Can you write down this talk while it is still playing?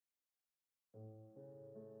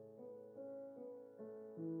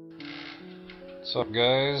What's up,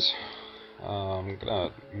 guys? I'm gonna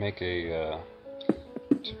make a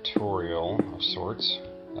tutorial of sorts.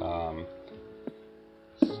 Um,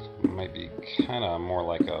 Might be kind of more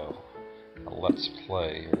like a let's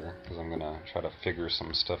play here, because I'm gonna try to figure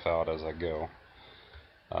some stuff out as I go.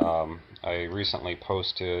 I recently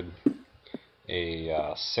posted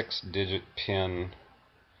a 6-digit pin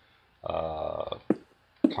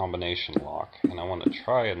combination lock, and I want to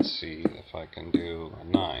try and see if I can do a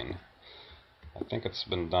 9. I think it's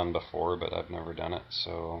been done before, but I've never done it,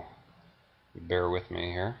 so bear with me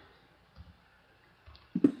here.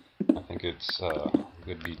 I think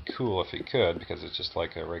would be cool if you could, because it's just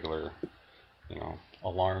like a regular,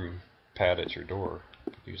 alarm pad at your door.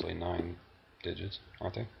 Usually 9 digits,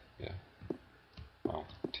 aren't they? Yeah. Well,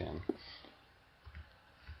 10.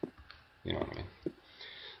 You know what I mean.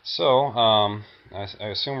 So, I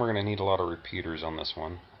assume we're going to need a lot of repeaters on this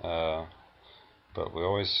one. But we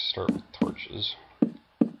always start with torches.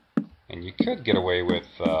 And you could get away with,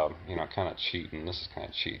 kind of cheating. This is kind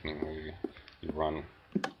of cheating, where you run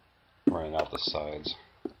it out the sides.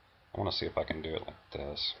 I want to see if I can do it like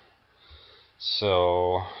this.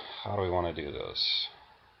 So, how do we want to do this?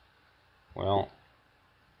 Well,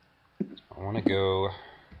 I want to go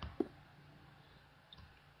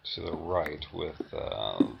to the right with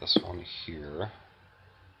this one here,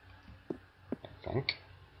 I think.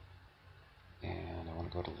 And I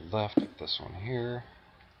want to go to the left with this one here.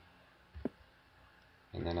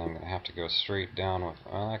 And then I'm going to have to go straight down with,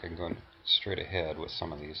 I can go straight ahead with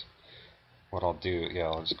some of these. What I'll do,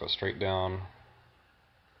 I'll just go straight down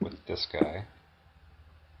with this guy.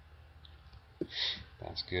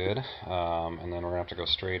 That's good. And then we're going to have to go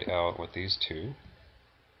straight out with these two.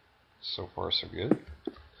 So far, so good.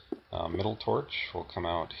 Middle torch will come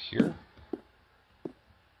out here.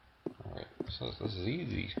 Alright, so this is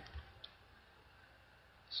easy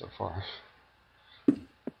so far.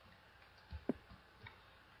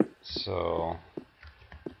 So,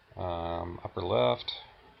 upper left,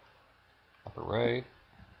 upper right,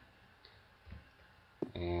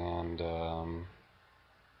 and I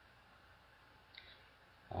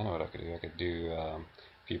know what I could do. I could do,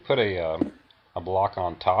 if you put a block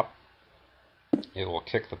on top, it will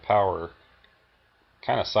kick the power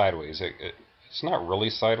kind of sideways. It's not really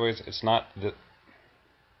sideways. It's not that.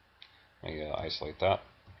 Let me isolate that.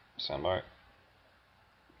 Stand by.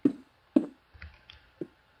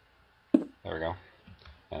 There we go.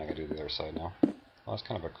 And I can do the other side now. Well, that's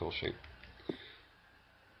kind of a cool shape.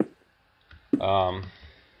 What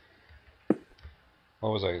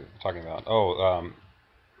was I talking about? Oh,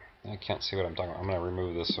 I can't see what I'm talking about. I'm going to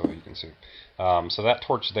remove this so you can see. So that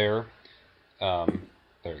torch there, there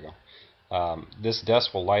we go. This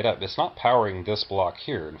desk will light up. It's not powering this block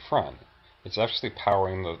here in front. It's actually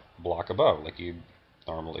powering the block above, like you'd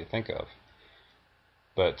normally think of.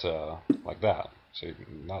 But like that. So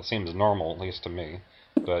that seems normal, at least to me.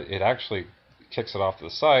 But it actually kicks it off to the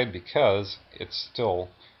side because it's still,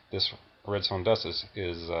 this redstone dust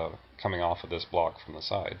is coming off of this block from the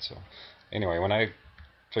side. So anyway, when I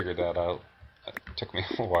figured that out, it took me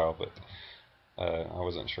a while, but I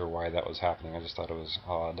wasn't sure why that was happening. I just thought it was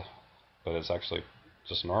odd. But it's actually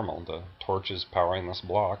just normal. The torch is powering this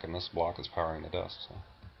block, and this block is powering the dust. So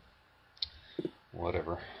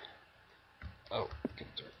whatever. Oh, get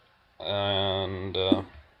there. And I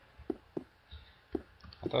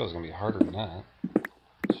thought it was going to be harder than that.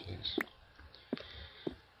 Jeez.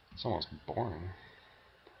 It's almost boring.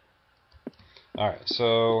 Alright,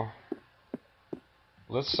 so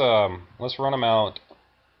let's run them out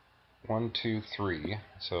 1, 2, 3.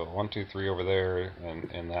 So 1, 2, 3 over there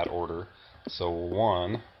in that order. So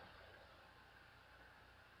 1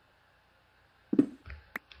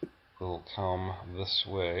 will come this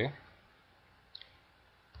way.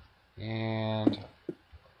 And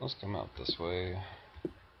let's come out this way.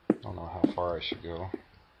 I don't know how far I should go.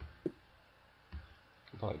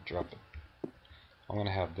 I'll probably drop it. I'm going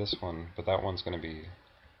to have this one, but that one's going to be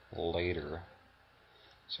later.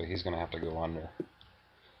 So he's going to have to go under.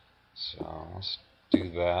 So let's do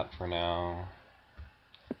that for now.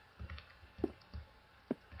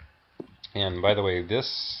 And by the way,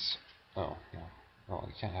 this... Oh, no. Oh,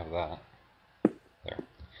 you can't have that. There.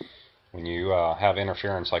 When you have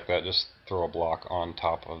interference like that, just throw a block on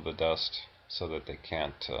top of the dust so that they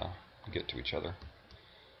can't get to each other.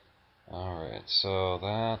 Alright, so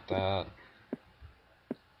that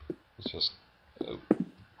it's just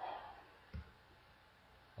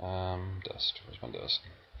dust. Where's my dust?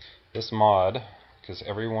 This mod, because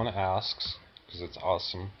everyone asks, because it's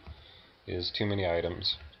awesome, is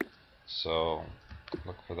TooManyItems. So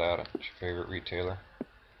look for that at your favorite retailer.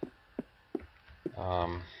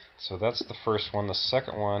 So that's the first one. The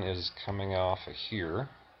second one is coming off of here.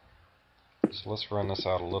 So let's run this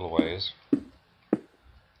out a little ways.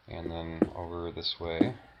 And then over this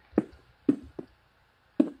way.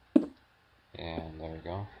 And there we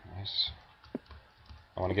go. Nice.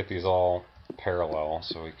 I want to get these all parallel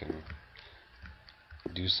so we can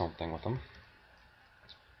do something with them.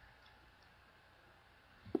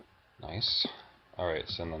 Nice. Alright,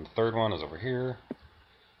 so then the third one is over here.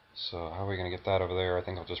 So how are we going to get that over there? I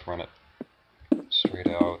think I'll just run it straight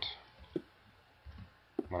out.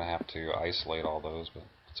 I'm going to have to isolate all those, but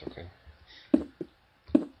it's okay.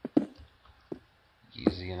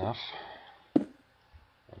 Easy enough.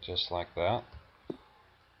 Just like that.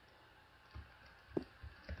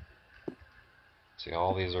 See,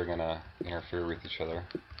 all these are going to interfere with each other.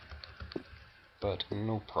 But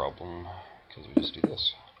no problem, because we just do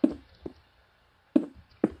this.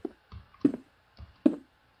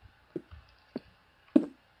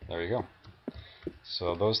 There you go.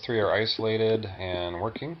 So those three are isolated and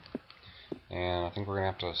working. And I think we're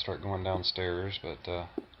going to have to start going downstairs. But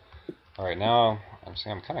alright, now I'm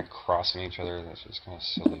kind of crossing each other. That's just kind of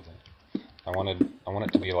silly. But I want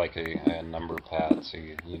it to be like a number pad, so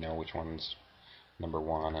you know which one's number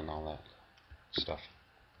one and all that stuff.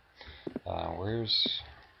 Where's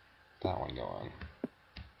that one going?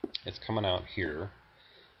 It's coming out here.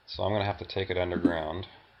 So I'm going to have to take it underground.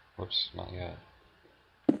 Whoops, not yet.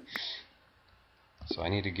 So I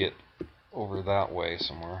need to get over that way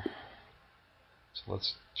somewhere. So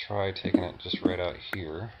let's try taking it just right out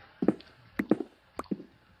here.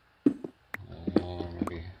 And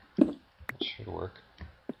maybe it should work.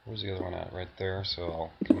 Where's the other one at? Right there. So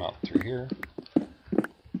I'll come out through here.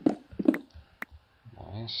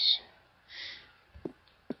 Nice.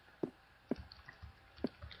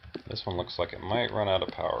 This one looks like it might run out of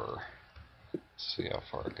power. Let's see how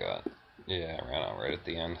far it got. Yeah, it ran out right at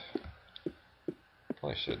the end.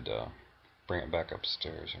 Probably should bring it back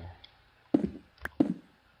upstairs here.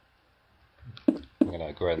 I'm going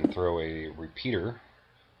to go ahead and throw a repeater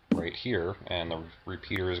right here, and the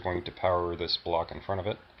repeater is going to power this block in front of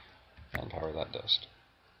it and power that dust.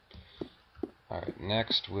 Alright,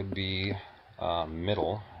 next would be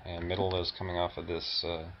middle, and middle is coming off of this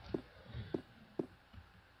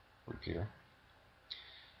repeater.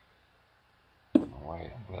 I don't know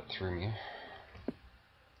why that threw me.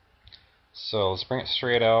 So let's bring it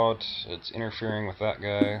straight out. It's interfering with that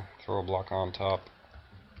guy. Throw a block on top.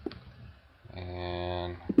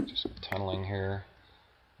 And just tunneling here.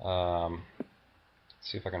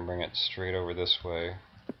 See if I can bring it straight over this way.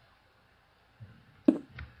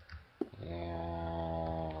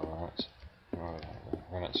 And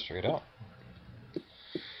run it straight out.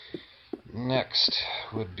 Next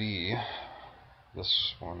would be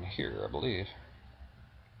this one here, I believe.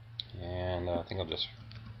 And I think I'll just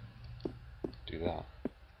do that.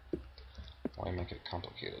 Why make it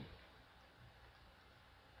complicated?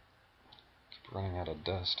 Keep running out of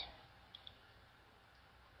dust.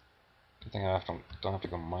 Good thing I don't have to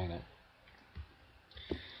go mine it.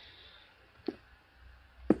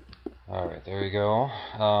 Alright, there you go.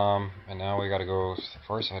 And now we gotta go to the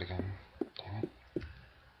far side again. Dang it.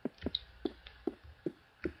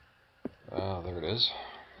 Oh, there it is.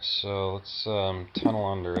 So let's tunnel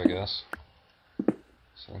under, I guess.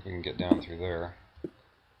 So I think we can get down through there.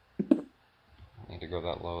 I need to go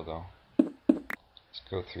that low though. Let's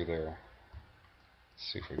go through there.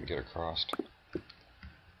 Let's see if we can get across.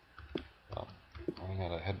 Oh, running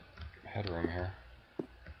out of headroom here.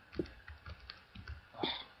 Oh,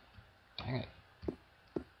 dang it.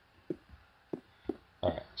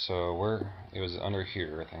 Alright, so it was under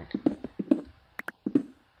here, I think.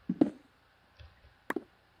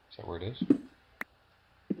 Is that where it is?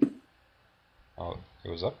 Oh, it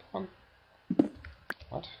was up one?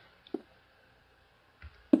 What?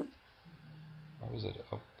 Why was it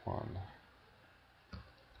up one?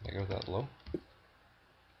 Did I go that low?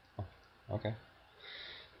 Oh, okay.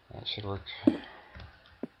 That should work.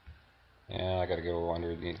 Yeah, I gotta go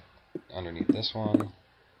underneath this one.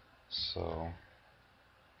 So,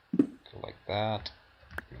 go like that.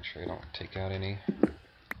 Make sure I don't take out any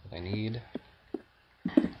that I need.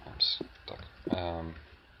 I'm stuck.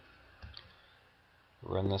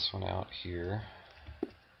 Run this one out here.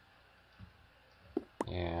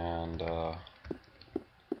 And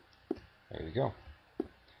there you go.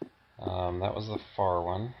 That was the far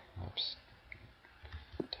one. Oops.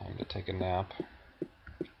 Time to take a nap.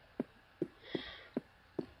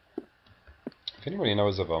 If anybody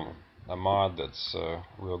knows of a mod that's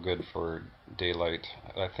real good for daylight,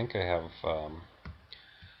 I think I have,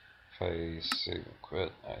 if I say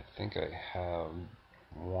quit, I think I have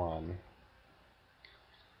one.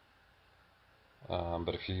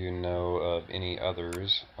 But if you know of any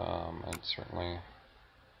others, I'd certainly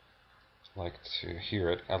like to hear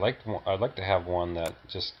it. I'd like to have one that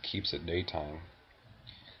just keeps it daytime.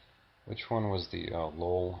 Which one was the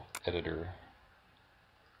LOL editor?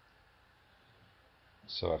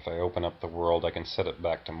 So if I open up the world, I can set it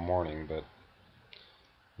back to morning, but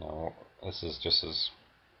no, this is just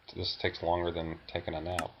this takes longer than taking a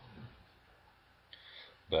nap.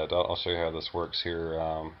 But I'll show you how this works here.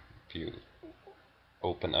 If you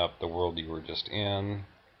open up the world you were just in,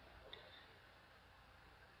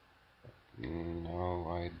 no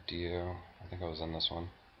idea. I think I was in this one.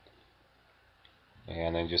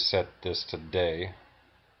 And then just set this to day,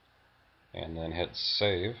 and then hit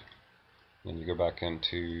save. Then you go back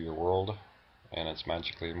into your world, and it's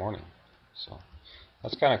magically morning. So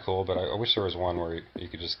that's kind of cool, but I wish there was one where you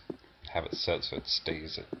could just have it set so it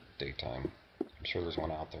stays at daytime. I'm sure there's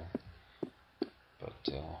one out there, but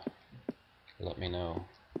let me know.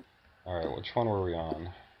 Alright, which one were we on?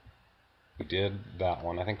 We did that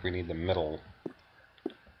one. I think we need the middle,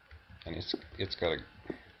 and it's got to,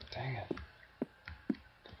 dang it.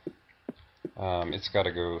 It's got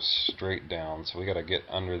to go straight down, so we got to get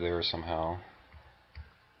under there somehow.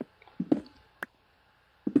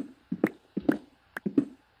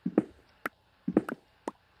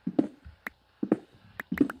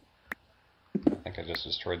 I think I just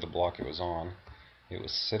destroyed the block it was on. It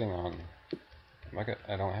was sitting on.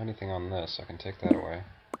 I don't have anything on this. I can take that away.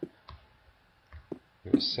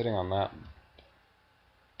 It was sitting on that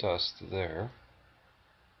dust there.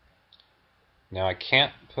 Now I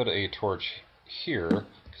can't put a torch here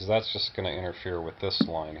because that's just going to interfere with this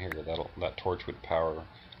line here. That torch would power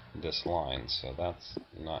this line, so that's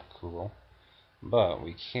not cool. But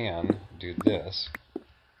we can do this.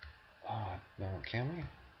 No, can we?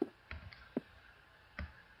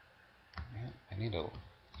 Man, I need a.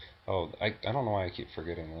 Oh, I don't know why I keep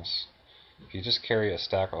forgetting this. If you just carry a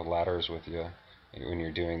stack of ladders with you when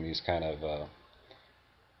you're doing these kind of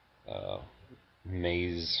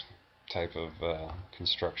maze type of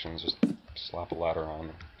constructions, just slap a ladder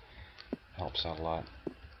on. Helps out a lot.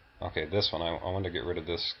 Okay, this one, I want to get rid of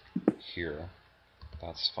this here.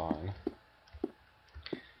 That's fine.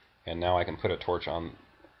 And now I can put a torch on.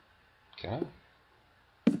 Can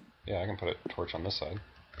I? Yeah, I can put a torch on this side.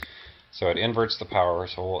 So it inverts the power,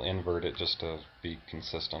 so we'll invert it just to be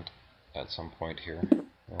consistent at some point here. We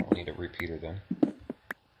won't need a repeater then.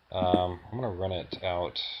 I'm going to run it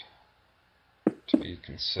out to be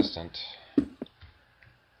consistent. I'm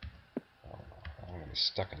going to be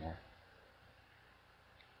stuck in there.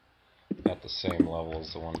 At the same level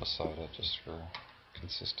as the one beside it, just for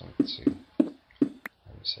consistency. I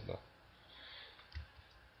already said that.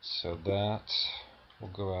 So that will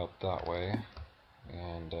go out that way,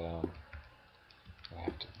 and I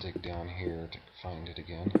have to dig down here to find it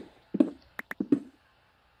again.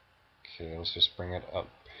 Okay, let's just bring it up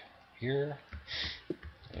here,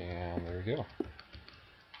 and there we go.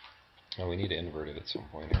 Now we need to invert it at some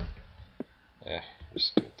point here.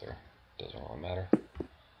 Just do it there. Doesn't really matter.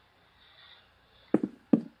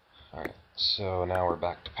 Alright, so now we're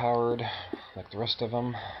back to powered, like the rest of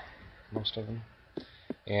them, most of them.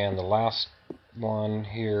 And the last one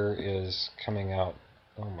here is coming out.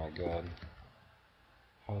 Oh my god.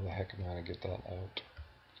 How the heck am I going to get that out?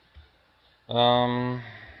 I'm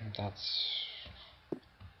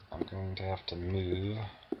going to have to move.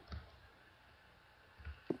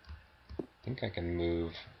 I think I can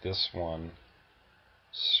move this one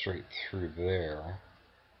straight through there.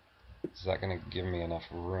 Is that going to give me enough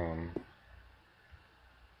room?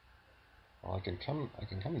 Well, I can come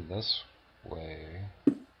this way.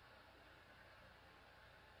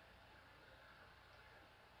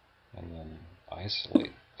 And then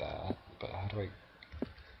isolate that, but how do I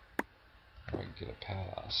get it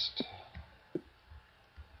past?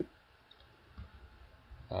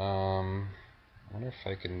 I wonder if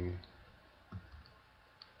I can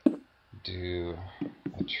do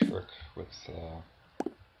a trick with I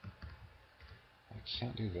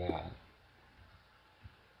can't do that.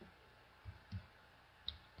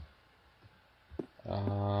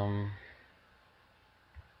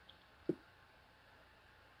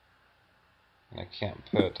 I can't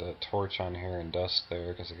put a torch on here and dust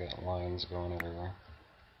there because I got lines going everywhere.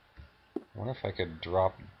 I wonder if I could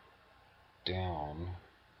drop down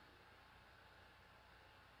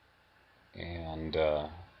and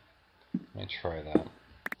let me try that.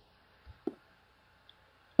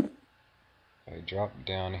 If I drop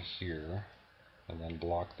down here and then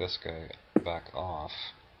block this guy back off,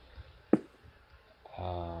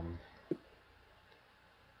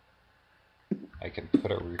 I can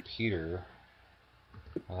put a repeater.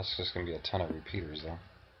 Well, that's just going to be a ton of repeaters though.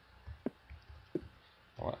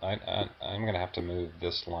 Well, I'm going to have to move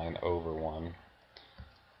this line over one.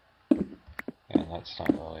 And that's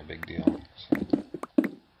not really a big deal. So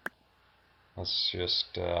let's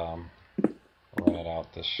just run it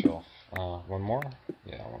out this shelf. One more?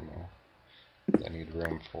 Yeah, one more. I need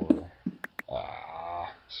room for...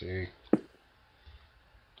 see? Don't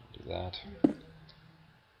do that.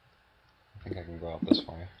 I think I can go out this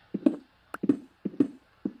way.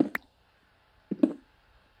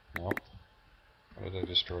 Nope. What did I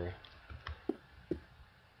destroy?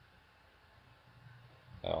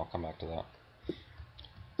 Oh, I'll come back to that.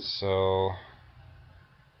 So,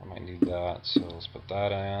 I might need that, so let's put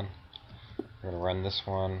that in. We're going to run this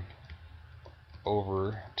one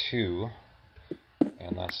over 2,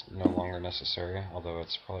 and that's no longer necessary, although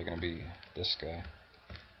it's probably going to be this guy.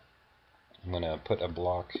 I'm going to put a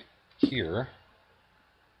block here,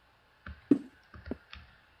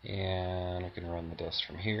 and I can run the dust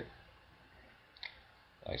from here.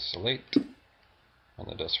 Isolate, run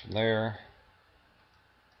the dust from there,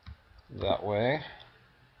 that way,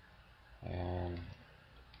 and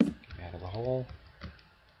get me out of the hole.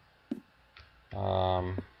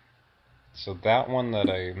 So that one that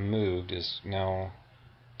I moved is now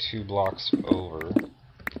 2 blocks over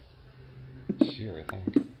here, I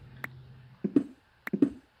think.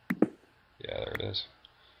 Yeah, there it is.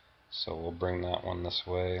 So we'll bring that one this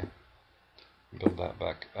way, build that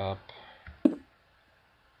back up,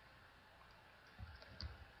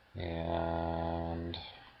 and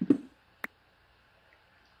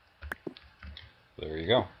there you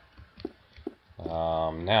go.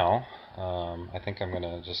 Now, I think I'm going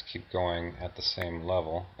to just keep going at the same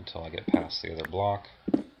level until I get past the other block.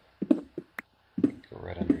 Go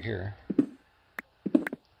right under here.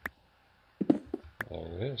 There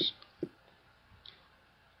it is.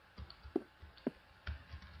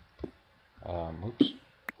 Oops,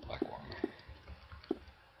 black one.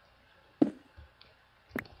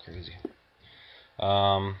 Crazy.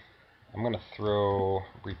 I'm going to throw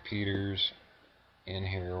repeaters in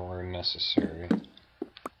here where necessary.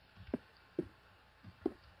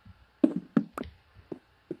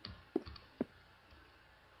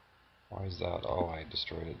 Why is that? Oh, I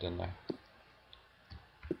destroyed it, didn't I?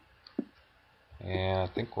 And I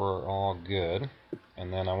think we're all good.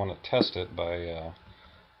 And then I want to test it by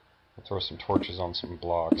I'll throw some torches on some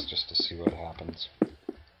blocks just to see what happens.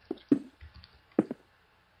 I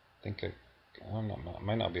think I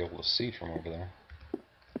might not be able to see from over there.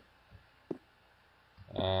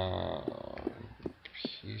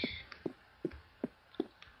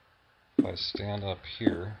 If I stand up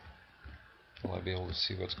here, will I be able to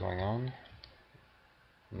see what's going on?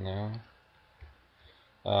 No.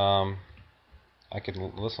 I could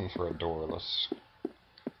listen for a door. Let's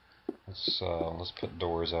put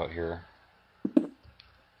doors out here.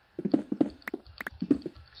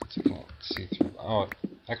 Since I can't see through. Oh,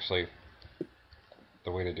 actually,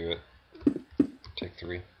 the way to do it. Take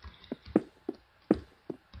 3.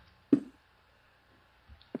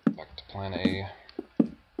 Back to plan A.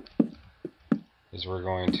 Is we're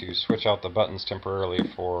going to switch out the buttons temporarily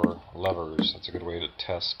for levers. That's a good way to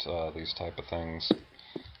test these type of things.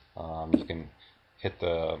 You can hit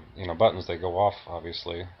the buttons, they go off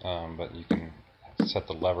obviously, but you can set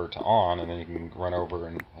the lever to on, and then you can run over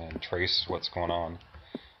and trace what's going on.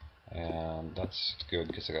 And that's good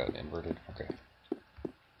because I got it inverted. Okay.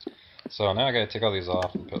 So now I got to take all these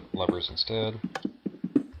off and put levers instead,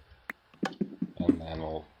 and then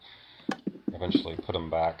we'll eventually put them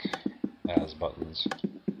back as buttons.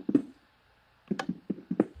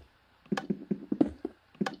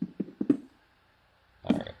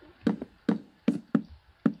 Alright.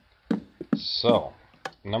 So,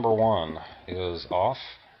 number 1 is off.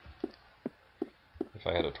 If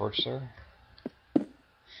I had a torch there.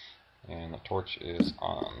 And the torch is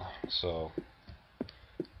on. So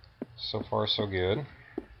far so good.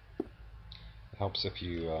 It helps if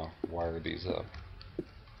you wire these up.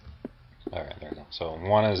 Alright, there we go. So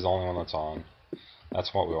 1 is the only one that's on.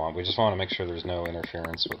 That's what we want. We just want to make sure there's no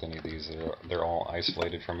interference with any of these. They're all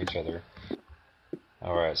isolated from each other.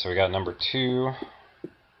 Alright, so we got number 2.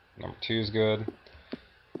 Number 2 is good.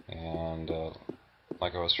 And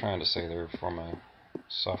like I was trying to say there before my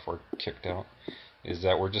software kicked out, is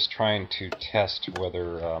that we're just trying to test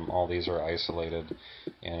whether all these are isolated,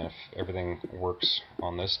 and if everything works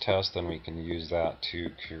on this test, then we can use that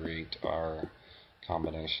to create our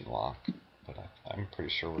combination lock. But I'm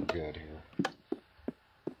pretty sure we're good here.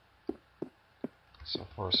 So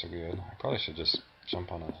far so good. I probably should just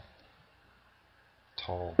jump on a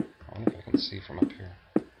tall... I wonder if I can see from up here.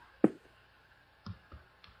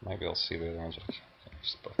 Might be able to see the other ones, but I can't.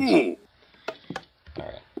 Just buttons.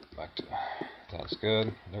 Alright, back to that's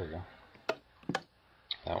good. There we go.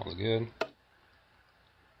 That one's good.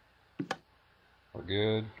 We're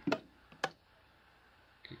good.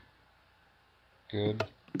 Good.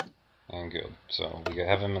 And good. So we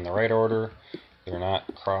have them in the right order. They're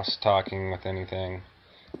not cross-talking with anything.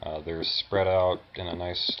 They're spread out in a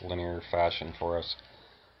nice linear fashion for us.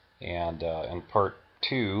 And in part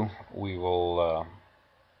 2, we will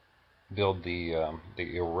build the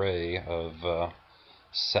array of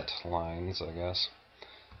set lines, I guess.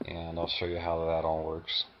 And I'll show you how that all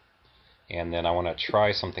works. And then I want to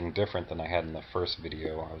try something different than I had in the first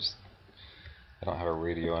video. I don't have a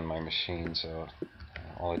radio in my machine, so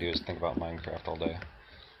all I do is think about Minecraft all day.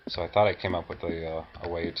 So I thought I came up with a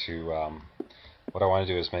way to, what I want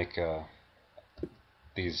to do is make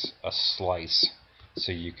these a slice,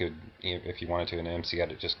 so you could, if you wanted to in MC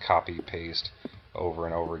Edit, just copy paste over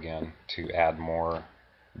and over again to add more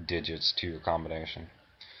digits to your combination.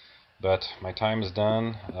 But my time is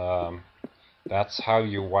done. That's how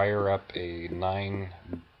you wire up a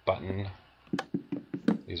 9-button.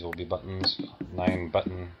 These will be buttons,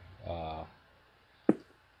 9-button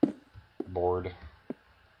board,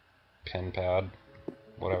 pin pad,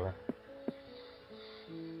 whatever.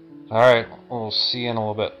 Alright, we'll see you in a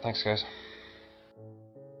little bit. Thanks, guys.